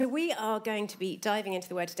We are going to be diving into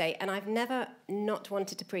the Word today, and I've never not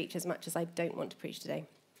wanted to preach as much as I don't want to preach today.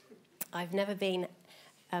 I've never been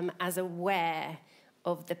as aware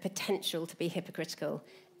of the potential to be hypocritical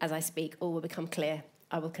as I speak. All will become clear.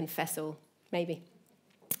 I will confess all, maybe.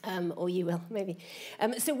 Or you will, maybe.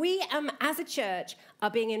 So we, as a church, are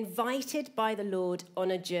being invited by the Lord on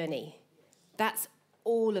a journey. That's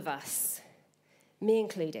all of us, me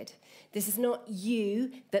included. This is not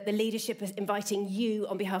you, that the leadership is inviting you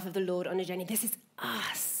on behalf of the Lord on a journey. This is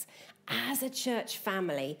us, as a church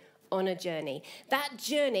family, on a journey. That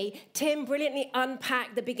journey, Tim brilliantly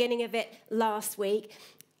unpacked the beginning of it last week.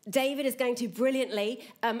 David is going to brilliantly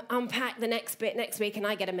unpack the next bit next week, and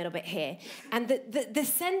I get a middle bit here. And the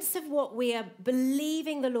sense of what we are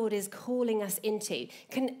believing the Lord is calling us into.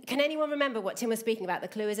 Can anyone remember what Tim was speaking about? The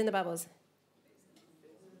clue is in the bubbles.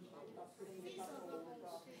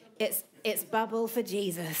 It's bubble for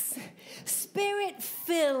Jesus.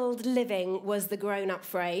 Spirit-filled living was the grown-up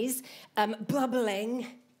phrase. Bubbling,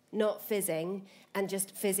 not fizzing, and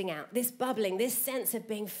just fizzing out. This bubbling, this sense of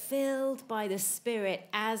being filled by the Spirit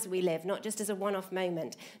as we live, not just as a one-off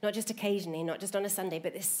moment, not just occasionally, not just on a Sunday,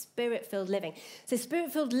 but this Spirit-filled living. So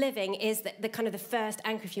Spirit-filled living is the kind of the first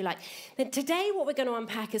anchor, if you like. Then today what we're going to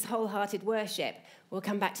unpack is wholehearted worship. We'll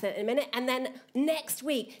come back to that in a minute. And then next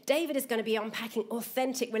week, David is going to be unpacking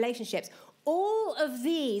authentic relationships. All of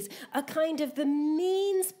these are kind of the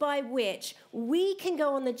means by which we can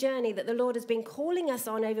go on the journey that the Lord has been calling us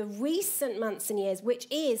on over recent months and years, which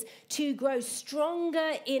is to grow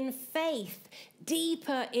stronger in faith,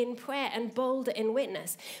 deeper in prayer, and bolder in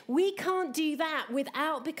witness. We can't do that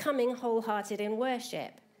without becoming wholehearted in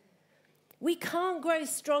worship. We can't grow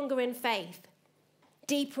stronger in faith,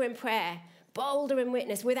 deeper in prayer, bolder in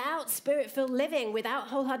witness, without spirit-filled living, without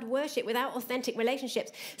wholehearted worship, without authentic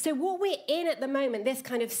relationships. So what we're in at the moment, this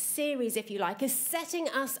kind of series, if you like, is setting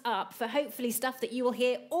us up for hopefully stuff that you will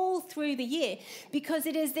hear all through the year, because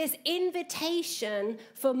it is this invitation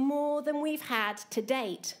for more than we've had to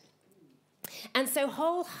date. And so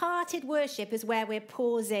wholehearted worship is where we're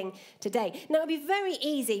pausing today. Now, it'd be very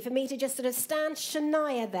easy for me to just sort of stand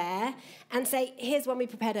Shania there and say, here's one we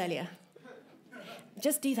prepared earlier.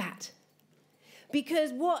 Just do that.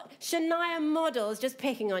 Because what Shania models, just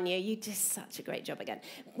picking on you, you did such a great job again.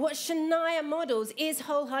 What Shania models is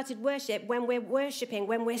wholehearted worship when we're worshiping,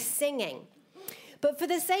 when we're singing. But for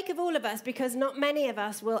the sake of all of us, because not many of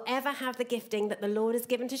us will ever have the gifting that the Lord has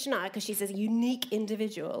given to Shania, because she's a unique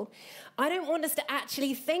individual, I don't want us to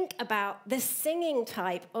actually think about the singing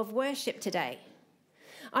type of worship today.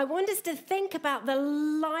 I want us to think about the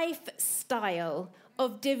lifestyle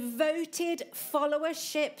of devoted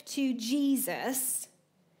followership to Jesus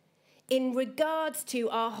in regards to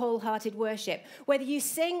our wholehearted worship. Whether you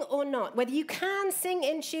sing or not, whether you can sing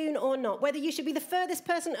in tune or not, whether you should be the furthest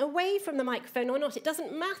person away from the microphone or not, it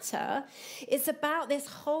doesn't matter. It's about this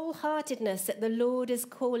wholeheartedness that the Lord is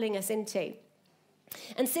calling us into.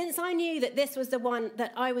 And since I knew that this was the one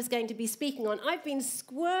that I was going to be speaking on, I've been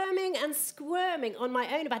squirming and squirming on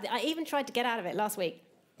my own about it. I even tried to get out of it last week.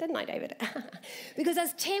 Didn't I, David? Because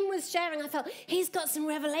as Tim was sharing, I felt he's got some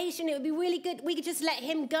revelation. It would be really good. We could just let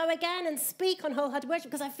him go again and speak on wholehearted worship,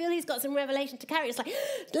 because I feel he's got some revelation to carry. It's like,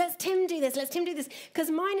 let's Tim do this, because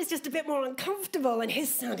mine is just a bit more uncomfortable, and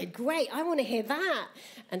his sounded great. I want to hear that.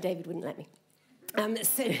 And David wouldn't let me.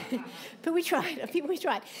 But we tried. We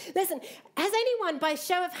tried. Listen, has anyone, by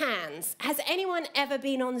show of hands, has anyone ever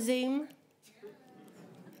been on Zoom?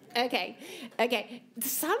 Okay.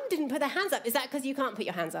 Some didn't put their hands up. Is that because you can't put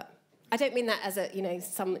your hands up? I don't mean that as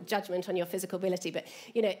some judgment on your physical ability, but,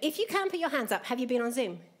 if you can put your hands up, have you been on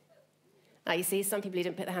Zoom? Oh, you see, some people who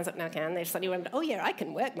didn't put their hands up now can. They suddenly remember, oh, yeah, I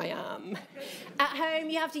can work my arm. At home,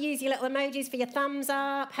 you have to use your little emojis for your thumbs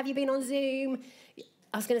up. Have you been on Zoom?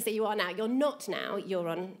 I was going to say you are now. You're not now. You're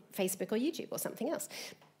on Facebook or YouTube or something else.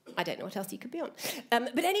 I don't know what else you could be on.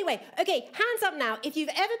 But anyway, okay, hands up now. If you've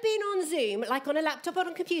ever been on Zoom, like on a laptop or on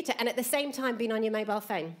a computer, and at the same time been on your mobile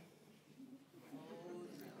phone.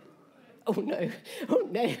 Oh, no.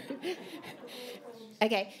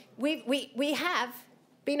 Okay, we have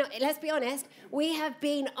been, let's be honest, we have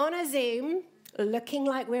been on a Zoom, looking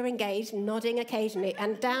like we're engaged, nodding occasionally,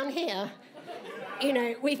 and down here,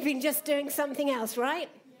 we've been just doing something else, right?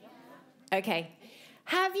 Okay.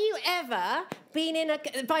 Have you ever been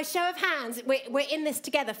by show of hands, we're in this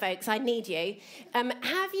together, folks, I need you.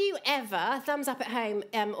 Have you ever, thumbs up at home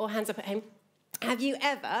or hands up at home, have you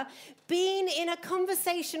ever been in a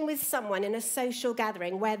conversation with someone in a social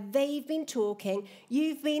gathering where they've been talking,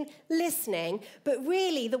 you've been listening, but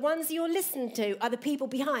really the ones you're listening to are the people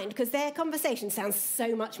behind because their conversation sounds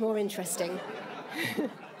so much more interesting?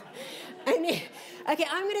 Okay,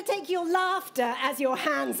 I'm going to take your laughter as your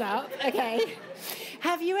hands up, okay?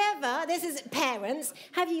 Have you ever, this is parents,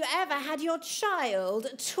 have you ever had your child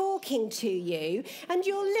talking to you and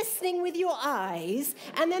you're listening with your eyes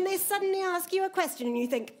and then they suddenly ask you a question and you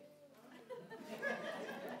think,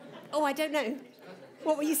 oh, I don't know.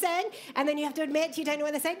 What were you saying? And then you have to admit you don't know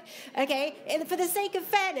what they're saying? Okay, for the sake of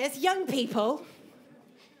fairness, young people,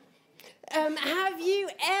 have you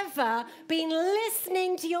ever been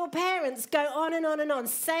listening to your parents go on and on and on,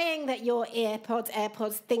 saying that your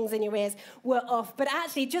AirPods, things in your ears were off, but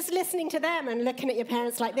actually just listening to them and looking at your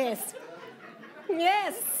parents like this?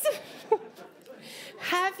 Yes.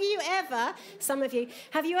 Have you ever, some of you,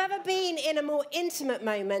 have you ever been in a more intimate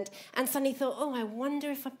moment and suddenly thought, oh, I wonder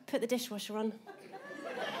if I put the dishwasher on?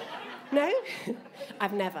 No?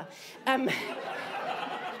 I've never.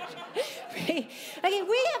 Okay,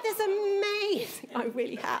 we have this amazing, I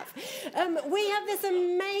really have. We have this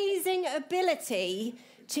amazing ability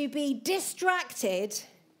to be distracted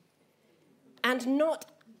and not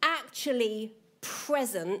actually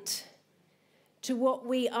present to what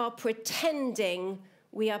we are pretending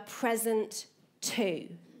we are present to.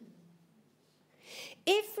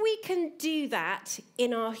 If we can do that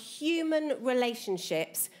in our human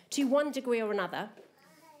relationships to one degree or another,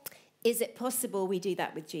 is it possible we do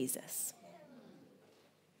that with Jesus?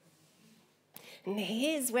 And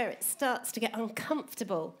here's where it starts to get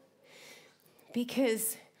uncomfortable,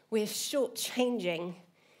 because we're shortchanging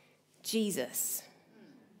Jesus.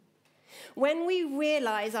 When we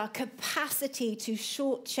realize our capacity to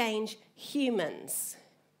shortchange humans,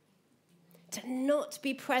 to not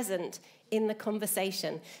be present in the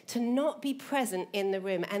conversation, to not be present in the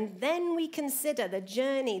room, and then we consider the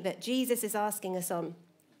journey that Jesus is asking us on,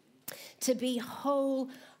 to be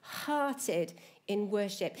wholehearted in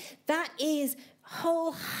worship. That is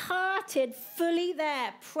wholehearted, fully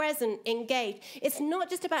there, present, engaged. It's not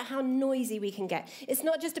just about how noisy we can get. It's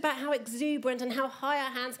not just about how exuberant and how high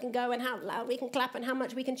our hands can go and how loud we can clap and how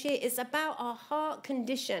much we can cheer. It's about our heart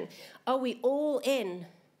condition. Are we all in?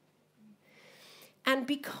 And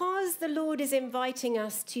because the Lord is inviting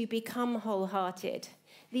us to become wholehearted,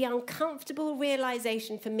 the uncomfortable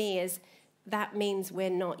realization for me is that means we're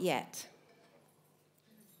not yet.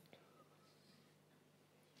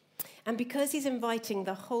 And because he's inviting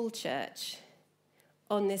the whole church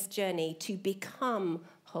on this journey to become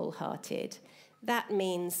wholehearted, that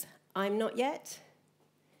means I'm not yet,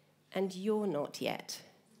 and you're not yet,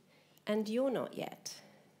 and you're not yet.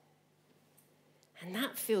 And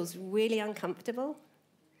that feels really uncomfortable.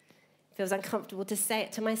 It feels uncomfortable to say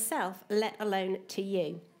it to myself, let alone to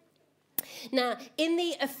you. Now, in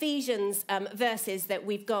the Ephesians verses that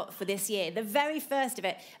we've got for this year, the very first of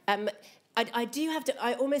it,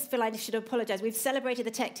 I almost feel I should apologise. We've celebrated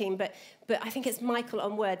the tech team, but I think it's Michael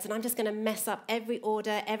on words, and I'm just going to mess up every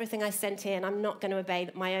order, everything I sent in. I'm not going to obey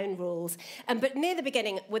my own rules. But near the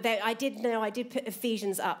beginning, I did put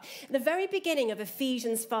Ephesians up. The very beginning of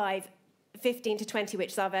Ephesians 5:15 to 20,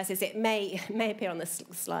 which is our verses, it may appear on the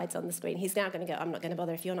slides on the screen. He's now going to go, I'm not going to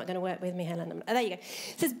bother if you're not going to work with me, Helen. There you go.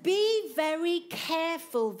 It says, be very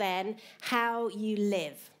careful then how you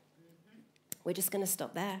live. We're just going to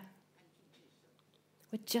stop there.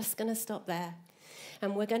 We're just going to stop there.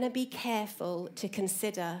 And we're going to be careful to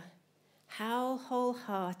consider how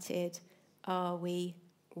wholehearted are we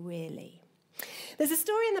really? There's a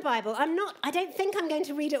story in the Bible. I don't think I'm going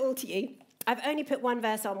to read it all to you. I've only put one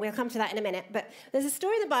verse on. We'll come to that in a minute. But there's a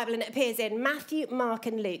story in the Bible, and it appears in Matthew, Mark,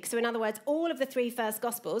 and Luke. So in other words, all of the three first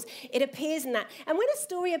Gospels, it appears in that. And when a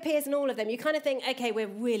story appears in all of them, you kind of think, okay, we're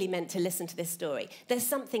really meant to listen to this story. There's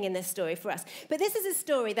something in this story for us. But this is a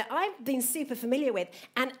story that I've been super familiar with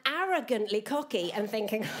and arrogantly cocky and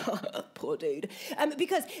thinking, oh, poor dude.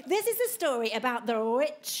 Because this is a story about the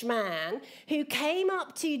rich man who came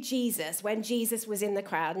up to Jesus when Jesus was in the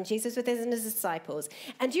crowd, and Jesus was with his disciples.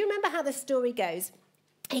 And do you remember how the story goes?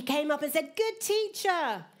 He came up and said, good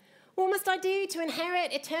teacher, what must I do to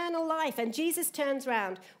inherit eternal life? And Jesus turns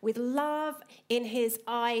around with love in his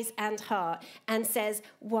eyes and heart and says,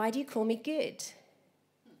 why do you call me good?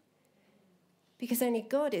 Because only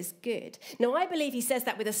God is good. Now, I believe he says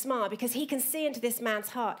that with a smile because he can see into this man's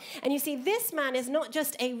heart. And you see, this man is not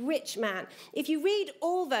just a rich man. If you read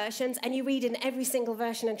all versions, and you read in every single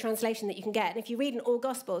version and translation that you can get, and if you read in all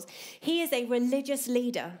Gospels, he is a religious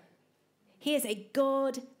leader. He is a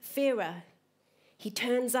God-fearer. He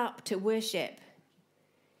turns up to worship.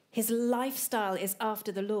 His lifestyle is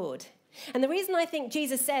after the Lord. And the reason I think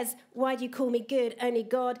Jesus says, why do you call me good? Only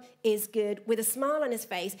God is good, with a smile on his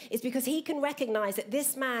face, is because he can recognize that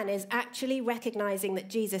this man is actually recognizing that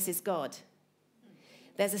Jesus is God.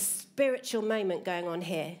 There's a spiritual moment going on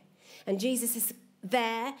here. And Jesus is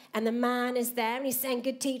there, and the man is there, and he's saying,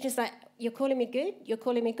 good teacher. It's like, you're calling me good? You're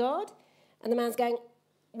calling me God? And the man's going,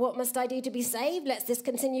 what must I do to be saved? Let's this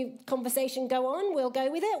continue conversation go on. We'll go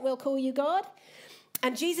with it. We'll call you God.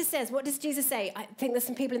 And Jesus says, what does Jesus say? I think there's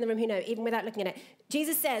some people in the room who know, even without looking at it.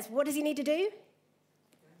 Jesus says, what does he need to do?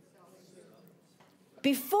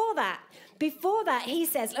 Before that, he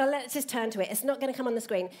says, let's just turn to it. It's not going to come on the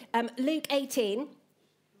screen. Luke 18.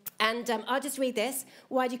 And I'll just read this.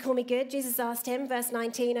 Why do you call me good? Jesus asked him, verse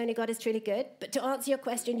 19, only God is truly good. But to answer your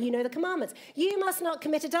question, you know the commandments. You must not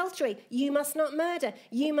commit adultery. You must not murder.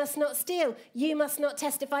 You must not steal. You must not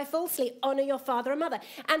testify falsely. Honor your father and mother.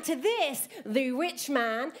 And to this, the rich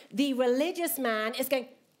man, the religious man is going,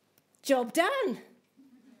 job done.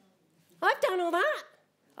 I've done all that.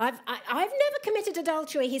 I've never committed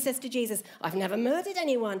adultery, he says to Jesus. I've never murdered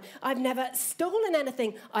anyone. I've never stolen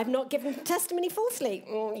anything. I've not given testimony falsely.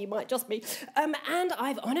 You might just be. And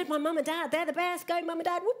I've honoured my mum and dad. They're the best. Go, mum and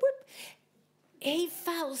dad. Whoop, whoop. He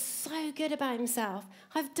felt so good about himself.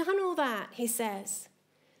 I've done all that, he says.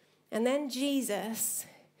 And then Jesus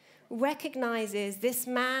recognises this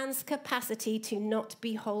man's capacity to not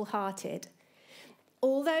be wholehearted.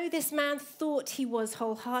 Although this man thought he was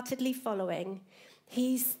wholeheartedly following,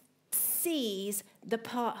 he sees the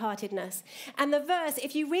part-heartedness. And the verse,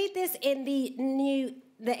 if you read this in the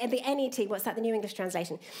NET, what's that, the New English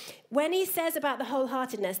Translation? When he says about the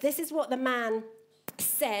wholeheartedness, this is what the man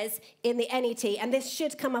says in the NET, and this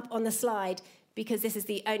should come up on the slide because this is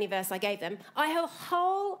the only verse I gave them. I have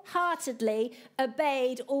wholeheartedly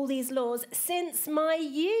obeyed all these laws since my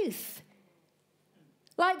youth.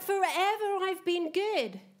 Like forever I've been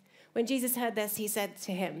good. When Jesus heard this, he said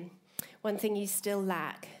to him, one thing you still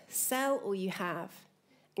lack, sell all you have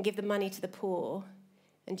and give the money to the poor,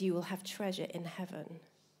 and you will have treasure in heaven.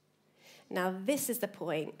 Now, this is the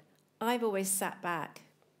point. I've always sat back,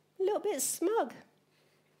 a little bit smug.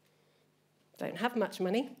 Don't have much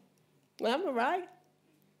money. I'm all right.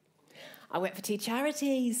 I work for 2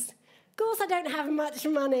 charities. Of course I don't have much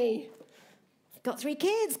money. Got 3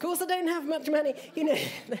 kids. Of course, I don't have much money. You know,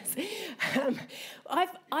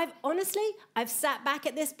 I've honestly sat back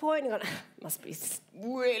at this point and gone, must be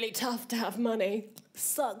really tough to have money.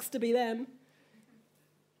 Sucks to be them.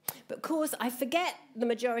 But of course, I forget the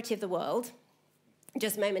majority of the world,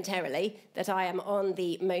 just momentarily, that I am on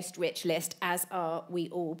the most rich list, as are we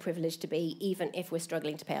all privileged to be, even if we're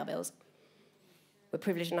struggling to pay our bills. We're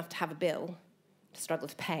privileged enough to have a bill to struggle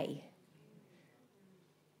to pay.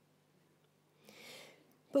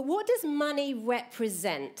 But what does money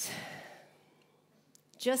represent?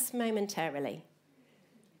 Just momentarily.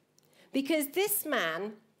 Because this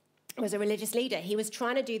man was a religious leader. He was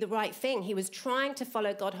trying to do the right thing. He was trying to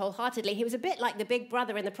follow God wholeheartedly. He was a bit like the big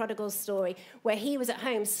brother in the prodigal story, where he was at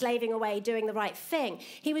home slaving away, doing the right thing.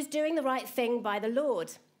 He was doing the right thing by the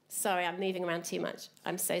Lord. Sorry, I'm moving around too much.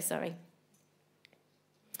 I'm so sorry.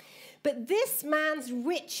 But this man's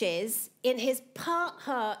riches in his part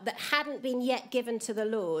heart that hadn't been yet given to the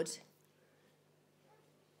Lord,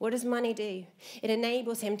 what does money do? It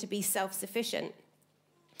enables him to be self-sufficient.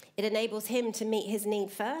 It enables him to meet his need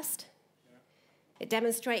first. It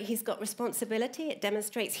demonstrates he's got responsibility. It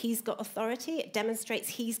demonstrates he's got authority. It demonstrates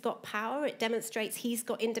he's got power. It demonstrates he's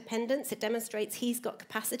got independence. It demonstrates he's got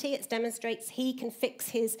capacity. It demonstrates he can fix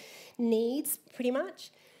his needs, pretty much.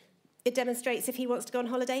 It demonstrates if he wants to go on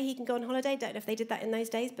holiday, he can go on holiday. Don't know if they did that in those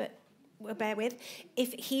days, but we'll bear with.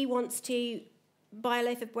 If he wants to buy a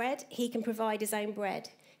loaf of bread, he can provide his own bread.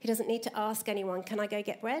 He doesn't need to ask anyone, can I go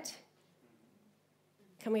get bread?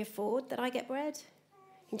 Can we afford that I get bread?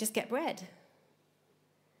 He can just get bread.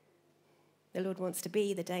 The Lord wants to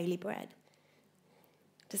be the daily bread.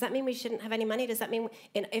 Does that mean we shouldn't have any money? Does that mean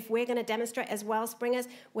if we're going to demonstrate as Wellspringers,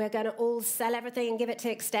 we're going to all sell everything and give it to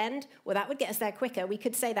Extend? Well, that would get us there quicker. We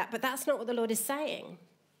could say that, but that's not what the Lord is saying.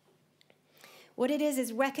 What it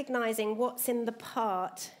is recognizing what's in the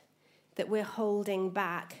part that we're holding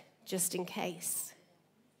back just in case.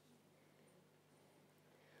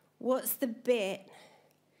 What's the bit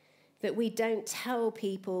that we don't tell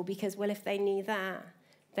people because, well, if they knew that,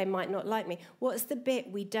 they might not like me? What's the bit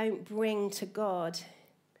we don't bring to God?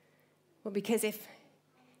 Well, because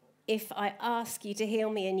if I ask you to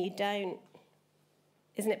heal me and you don't,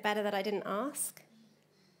 isn't it better that I didn't ask?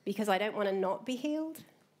 Because I don't want to not be healed?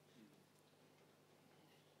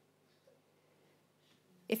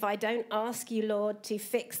 If I don't ask you, Lord, to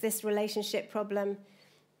fix this relationship problem,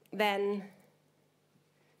 then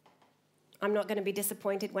I'm not going to be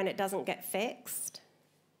disappointed when it doesn't get fixed.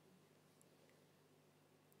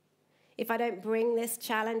 If I don't bring this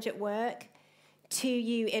challenge at work to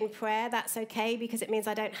you in prayer, that's okay, because it means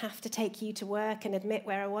I don't have to take you to work and admit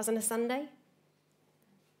where I was on a Sunday.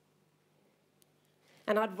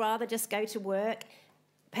 and I'd rather just go to work,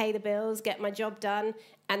 pay the bills, get my job done,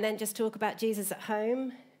 and then just talk about Jesus at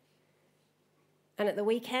home and at the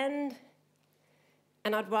weekend.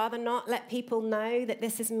 And I'd rather not let people know that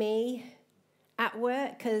this is me at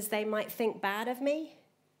work because they might think bad of me.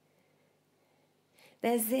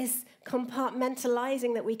 There's this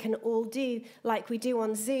compartmentalizing that we can all do, like we do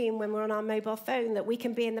on Zoom when we're on our mobile phone, that we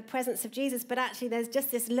can be in the presence of Jesus, but actually there's just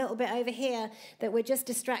this little bit over here that we're just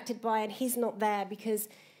distracted by, and he's not there because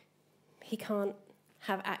he can't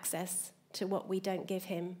have access to what we don't give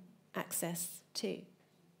him access to.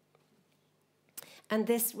 And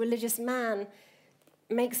this religious man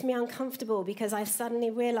makes me uncomfortable because I suddenly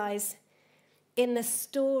realize in the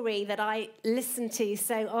story that I listen to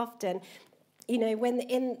so often, you know, when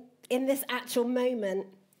in this actual moment,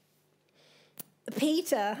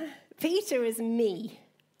 Peter is me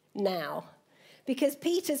now. Because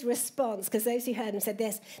Peter's response, because those who heard him said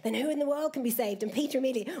this, then who in the world can be saved? And Peter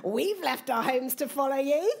immediately, we've left our homes to follow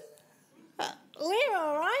you. We're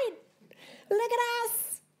all right. Look at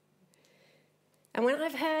us. And when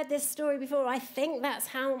I've heard this story before, I think that's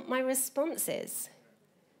how my response is.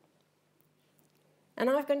 And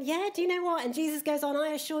I've gone, yeah, do you know what? And Jesus goes on,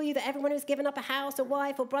 I assure you that everyone who's given up a house or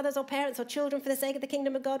wife or brothers or parents or children for the sake of the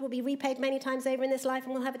kingdom of God will be repaid many times over in this life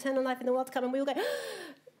and will have eternal life in the world to come. And we all go,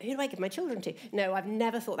 who do I give my children to? No, I've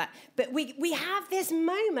never thought that. But we have this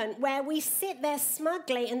moment where we sit there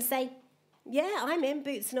smugly and say, yeah, I'm in,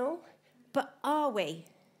 boots and all. But are we?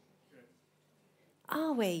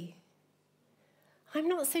 Are we? I'm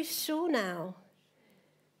not so sure now.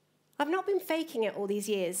 I've not been faking it all these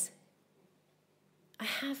years. I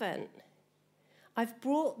haven't. I've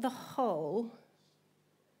brought the whole,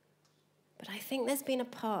 but I think there's been a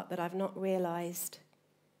part that I've not realized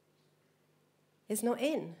is not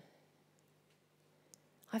in.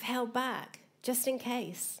 I've held back just in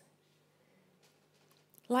case.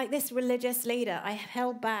 Like this religious leader, I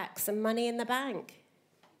held back some money in the bank.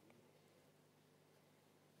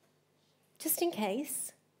 Just in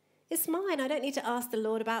case. It's mine. I don't need to ask the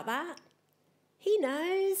Lord about that. He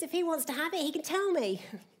knows. If he wants to have it, he can tell me.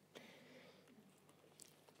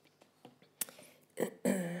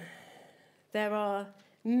 There are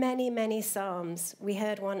many, many psalms. We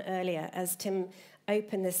heard one earlier as Tim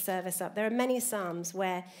opened this service up. There are many psalms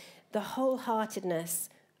where the wholeheartedness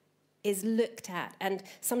is looked at, and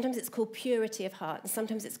sometimes it's called purity of heart, and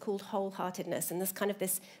sometimes it's called wholeheartedness, and there's kind of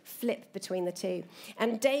this flip between the two.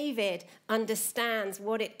 And David understands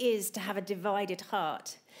what it is to have a divided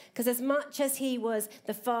heart, because as much as he was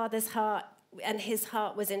the Father's heart and his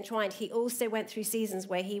heart was entwined, he also went through seasons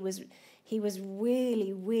where he was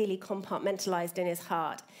really, really compartmentalized in his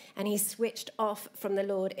heart, and he switched off from the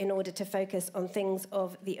Lord in order to focus on things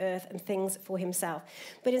of the earth and things for himself.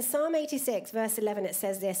 But in Psalm 86, verse 11, it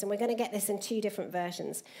says this, and we're going to get this in two different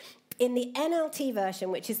versions. In the NLT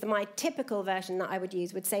version, which is my typical version that I would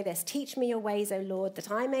use, would say this: teach me your ways, O Lord, that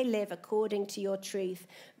I may live according to your truth.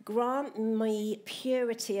 Grant me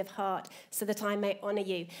purity of heart so that I may honor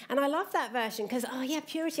you. And I love that version because, oh yeah,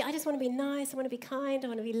 purity. I just want to be nice. I want to be kind. I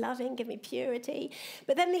want to be loving. Give me purity.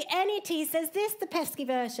 But then the NET says this, the pesky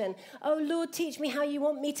version: oh Lord, teach me how you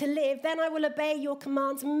want me to live. Then I will obey your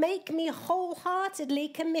commands. Make me wholeheartedly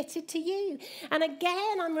committed to you. And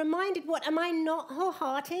again, I'm reminded, what, am I not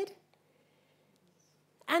wholehearted?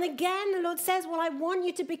 And again, the Lord says, well, I want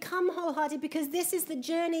you to become wholehearted because this is the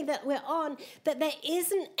journey that we're on, that there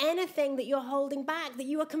isn't anything that you're holding back, that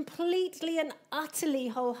you are completely and utterly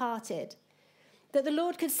wholehearted. That the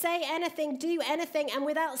Lord could say anything, do anything, and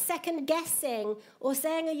without second guessing or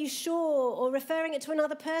saying, are you sure, or referring it to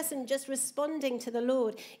another person, just responding to the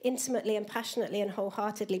Lord intimately and passionately and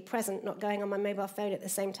wholeheartedly present, not going on my mobile phone at the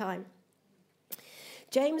same time.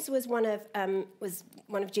 James was one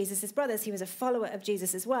of Jesus' brothers. He was a follower of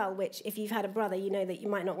Jesus as well, which if you've had a brother, you know that you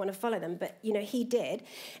might not want to follow them, but you know he did.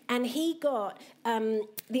 And he got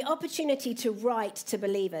the opportunity to write to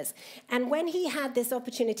believers. And when he had this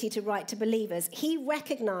opportunity to write to believers, he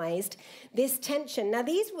recognized this tension. Now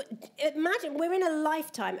imagine we're in a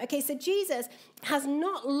lifetime. Okay, so Jesus has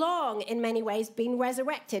not long in many ways been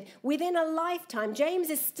resurrected. Within a lifetime, James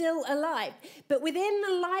is still alive. But within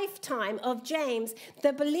the lifetime of James,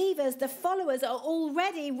 the believers, the followers, are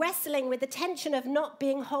already wrestling with the tension of not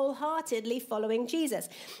being wholeheartedly following Jesus.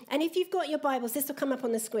 And if you've got your Bibles, this will come up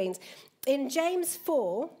on the screens. In James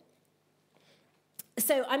 4,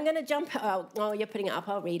 so I'm going to jump, oh, you're putting it up,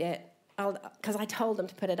 I'll read it. because I told them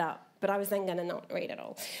to put it up, but I was then going to not read it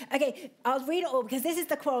all. Okay, I'll read it all because this is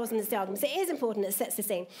the quarrels and the arguments. It is important. It sets the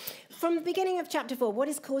scene. From the beginning of chapter 4, what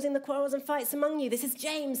is causing the quarrels and fights among you? This is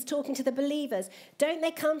James talking to the believers. Don't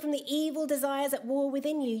they come from the evil desires at war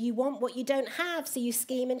within you? You want what you don't have, so you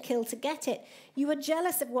scheme and kill to get it. You are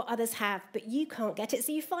jealous of what others have, but you can't get it,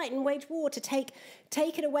 so you fight and wage war to take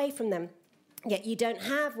it away from them. Yet you don't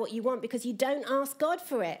have what you want because you don't ask God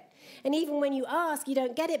for it. And even when you ask, you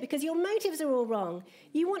don't get it because your motives are all wrong.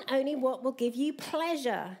 You want only what will give you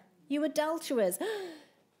pleasure. You adulterers.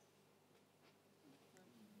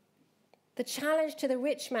 The challenge to the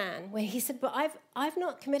rich man, where he said, but I've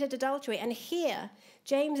not committed adultery. And here,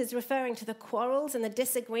 James is referring to the quarrels and the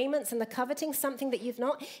disagreements and the coveting, something that you've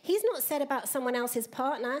not. He's not said about someone else's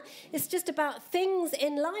partner. It's just about things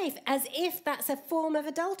in life, as if that's a form of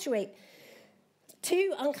adultery.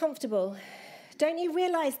 Too uncomfortable. Don't you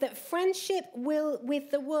realize that friendship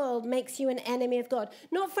with the world makes you an enemy of God?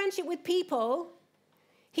 Not friendship with people.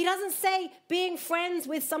 He doesn't say being friends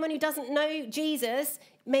with someone who doesn't know Jesus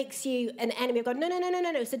makes you an enemy of God.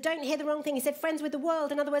 No. So don't hear the wrong thing. He said friends with the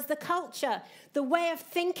world. In other words, the culture, the way of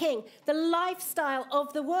thinking, the lifestyle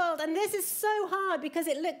of the world. And this is so hard because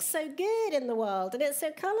it looks so good in the world and it's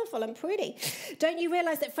so colourful and pretty. Don't you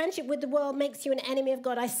realize that friendship with the world makes you an enemy of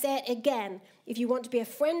God? I say it again. If you want to be a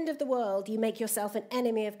friend of the world, you make yourself an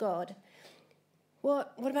enemy of God.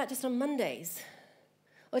 What about just on Mondays?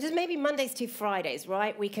 Or just maybe Mondays to Fridays,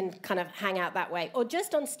 right? We can kind of hang out that way. Or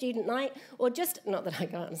just on student night, or just, not that I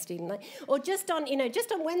go out on student night, or just on,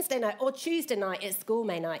 just on Wednesday night, or Tuesday night, it's school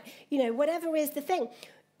May night. Whatever is the thing.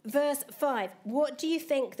 Verse 5, what do you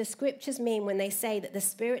think the scriptures mean when they say that the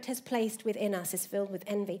Spirit has placed within us is filled with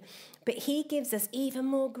envy? But he gives us even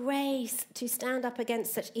more grace to stand up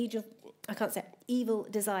against such evil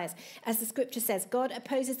desires. As the scripture says, God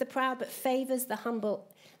opposes the proud but favors the humble.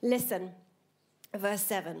 Listen. Verse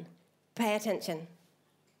 7, pay attention.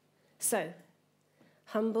 So,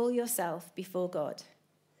 humble yourself before God.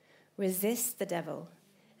 Resist the devil,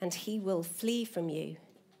 and he will flee from you.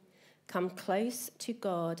 Come close to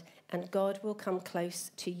God, and God will come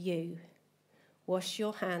close to you. Wash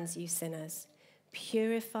your hands, you sinners.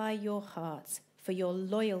 Purify your hearts, for your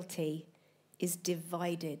loyalty is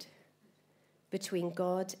divided between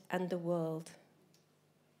God and the world.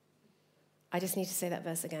 I just need to say that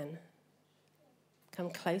verse again. Come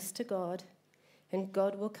close to God, and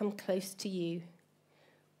God will come close to you.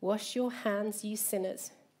 Wash your hands, you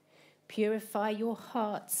sinners. Purify your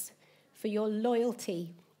hearts, for your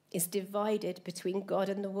loyalty is divided between God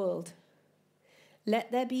and the world.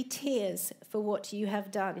 Let there be tears for what you have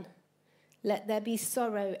done. Let there be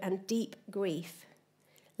sorrow and deep grief.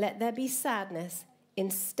 Let there be sadness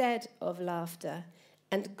instead of laughter,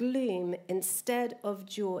 and gloom instead of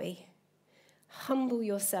joy. Humble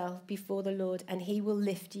yourself before the Lord, and he will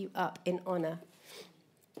lift you up in honor.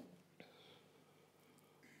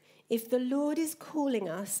 If the Lord is calling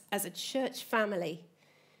us as a church family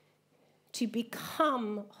to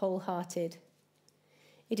become wholehearted,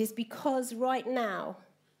 it is because right now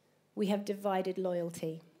we have divided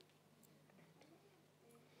loyalty.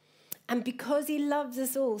 And because he loves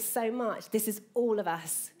us all so much, this is all of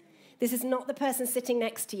us. This is not the person sitting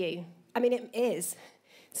next to you. I mean, it is.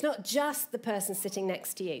 It's not just the person sitting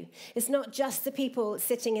next to you. It's not just the people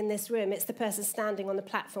sitting in this room. It's the person standing on the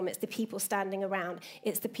platform. It's the people standing around.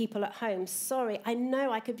 It's the people at home. Sorry, I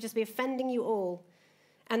know I could just be offending you all.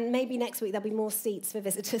 And maybe next week there'll be more seats for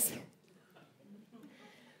visitors.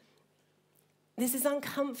 This is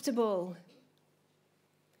uncomfortable.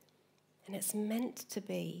 And it's meant to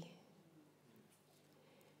be.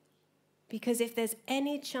 Because if there's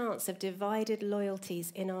any chance of divided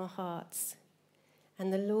loyalties in our hearts,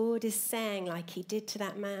 and the Lord is saying, like he did to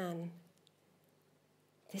that man,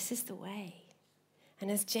 this is the way. And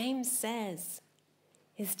as James says,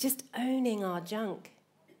 it's just owning our junk.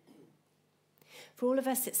 For all of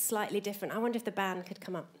us, it's slightly different. I wonder if the band could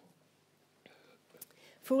come up.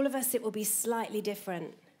 For all of us, it will be slightly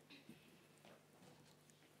different.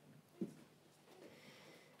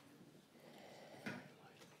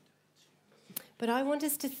 But I want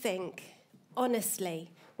us to think, honestly,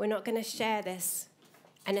 we're not going to share this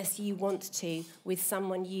unless you want to, with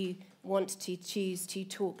someone you want to choose to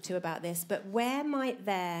talk to about this. But where might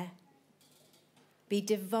there be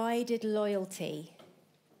divided loyalty?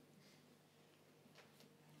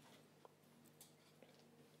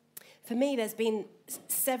 For me, there's been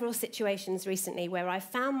several situations recently where I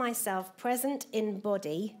found myself present in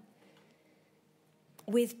body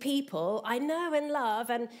with people I know and love,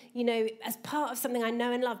 and, as part of something I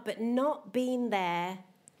know and love, but not being there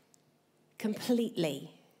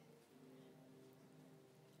completely.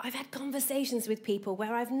 I've had conversations with people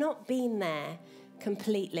where I've not been there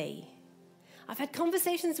completely. I've had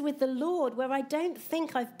conversations with the Lord where I don't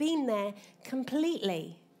think I've been there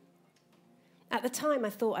completely. At the time, I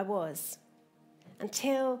thought I was,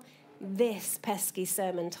 until this pesky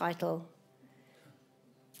sermon title.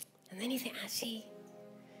 And then you think, actually,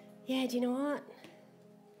 yeah, do you know what?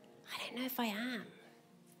 I don't know if I am.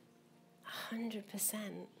 100%.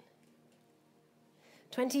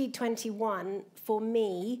 2021, for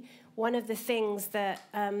me, one of the things that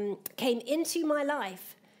came into my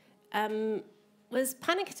life was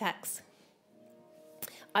panic attacks.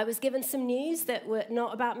 I was given some news that were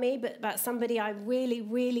not about me, but about somebody I really,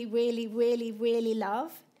 really, really, really, really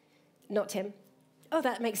love. Not Tim. Oh,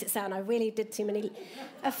 that makes it sound I really did too many.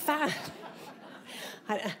 A fan.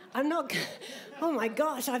 I'm not. Oh my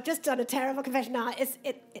gosh! I've just done a terrible confession. No,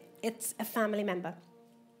 it's a family member,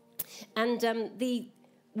 and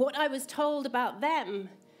what I was told about them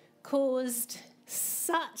caused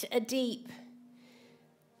such deep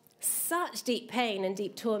pain and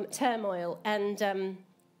deep turmoil, and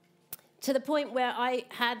to the point where I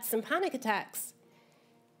had some panic attacks.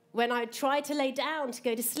 When I tried to lay down to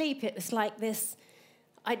go to sleep, it was like this.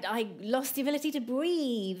 I lost the ability to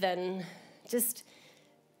breathe and just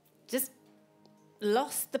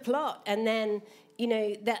lost the plot. And then, you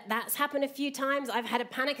know, that's happened a few times. I've had a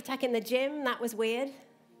panic attack in the gym. That was weird.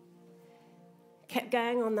 Kept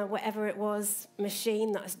going on the whatever it was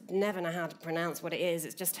machine that I never know how to pronounce what it is.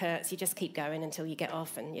 It just hurts. You just keep going until you get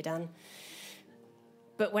off and you're done.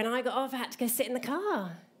 But when I got off, I had to go sit in the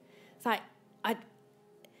car. It's like, I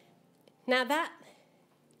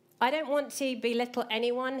don't want to belittle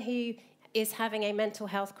anyone who is having a mental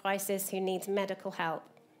health crisis who needs medical help.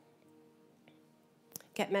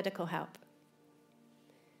 Get medical help.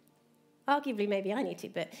 Arguably, maybe I need to,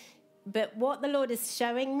 but what the Lord is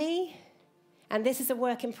showing me, and this is a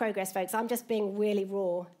work in progress, folks, I'm just being really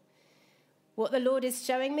raw. What the Lord is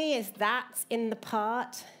showing me is that's in the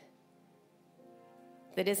part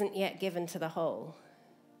that isn't yet given to the whole.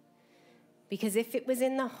 Because if it was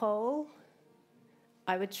in the whole,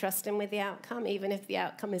 I would trust him with the outcome, even if the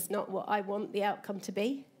outcome is not what I want the outcome to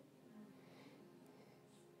be.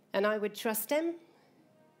 And I would trust him.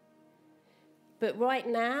 But right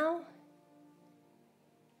now,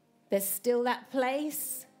 there's still that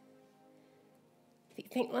place. You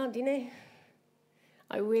think, well, do you know,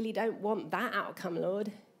 I really don't want that outcome,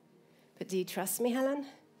 Lord. But do you trust me, Helen?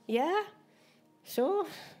 Yeah? Sure?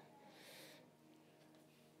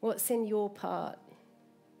 What's in your part?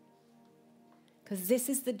 Because this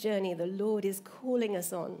is the journey the Lord is calling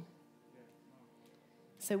us on.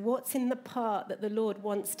 So what's in the part that the Lord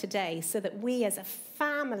wants today so that we as a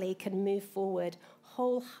family can move forward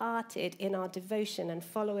wholehearted in our devotion and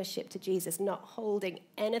followership to Jesus, not holding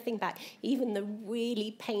anything back, even the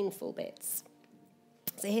really painful bits.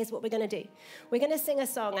 So here's what we're going to do. We're going to sing a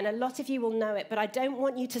song, and a lot of you will know it, but I don't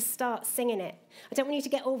want you to start singing it. I don't want you to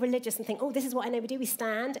get all religious and think, oh, this is what I know we do, we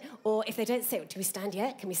stand. Or if they don't say, do we stand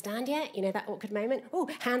yet? Can we stand yet? You know, that awkward moment. Oh,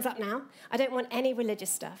 hands up now. I don't want any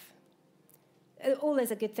religious stuff. All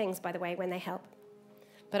those are good things, by the way, when they help.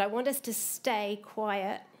 But I want us to stay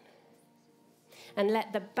quiet and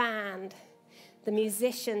let the band, the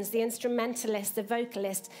musicians, the instrumentalists, the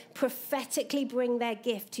vocalists prophetically bring their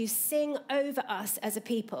gift to sing over us as a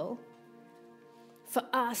people, for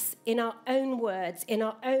us in our own words, in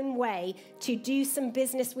our own way, to do some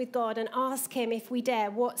business with God and ask him, if we dare,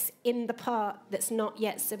 what's in the part that's not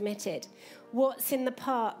yet submitted? What's in the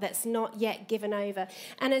part that's not yet given over?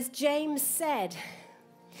 And as James said,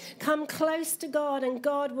 come close to God and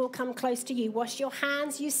God will come close to you. Wash your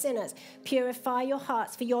hands, you sinners. Purify your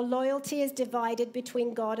hearts, for your loyalty is divided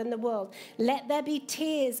between God and the world. Let there be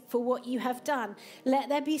tears for what you have done. Let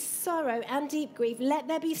there be sorrow and deep grief. Let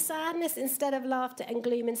there be sadness instead of laughter and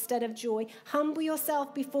gloom instead of joy. Humble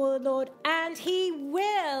yourself before the Lord and he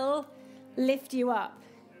will lift you up.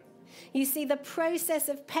 You see, the process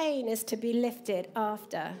of pain is to be lifted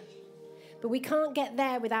after. But we can't get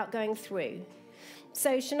there without going through.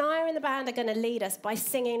 So Shania and the band are going to lead us by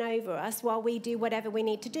singing over us while we do whatever we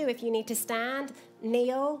need to do. If you need to stand,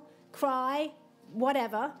 kneel, cry,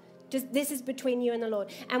 whatever, just this is between you and the Lord.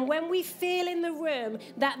 And when we feel in the room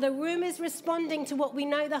that the room is responding to what we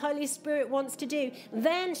know the Holy Spirit wants to do,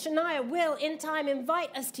 then Shania will in time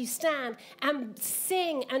invite us to stand and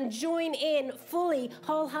sing and join in fully,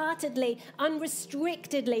 wholeheartedly,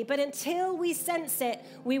 unrestrictedly. But until we sense it,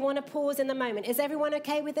 we want to pause in the moment. Is everyone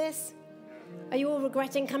okay with this? Are you all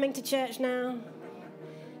regretting coming to church now?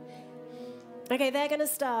 Okay, they're going to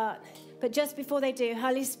start. But just before they do,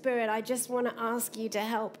 Holy Spirit, I just want to ask you to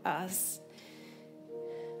help us.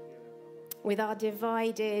 with our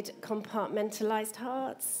divided, compartmentalized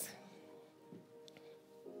hearts.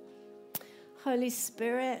 Holy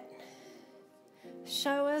Spirit,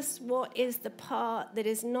 show us what is the part that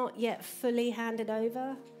is not yet fully handed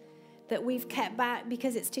over, that we've kept back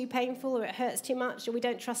because it's too painful or it hurts too much or we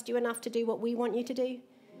don't trust you enough to do what we want you to do.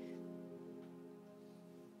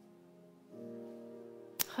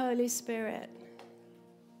 Holy Spirit,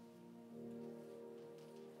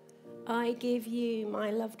 I give you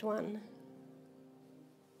my loved one,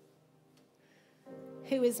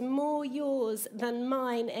 who is more yours than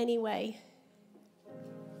mine anyway.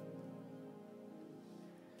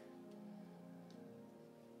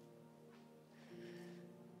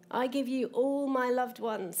 I give you all my loved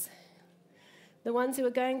ones, the ones who are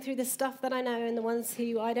going through the stuff that I know and the ones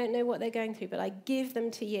who I don't know what they're going through, but I give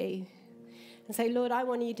them to you and say, Lord, I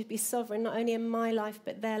want you to be sovereign not only in my life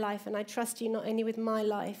but their life, and I trust you not only with my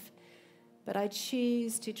life, but I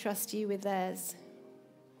choose to trust you with theirs.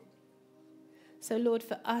 So, Lord,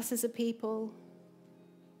 for us as a people,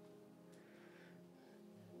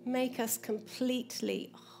 make us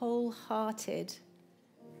completely wholehearted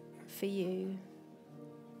for you.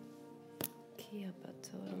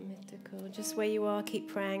 Just where you are, keep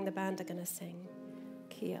praying. The band are going to sing.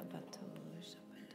 Kia bato.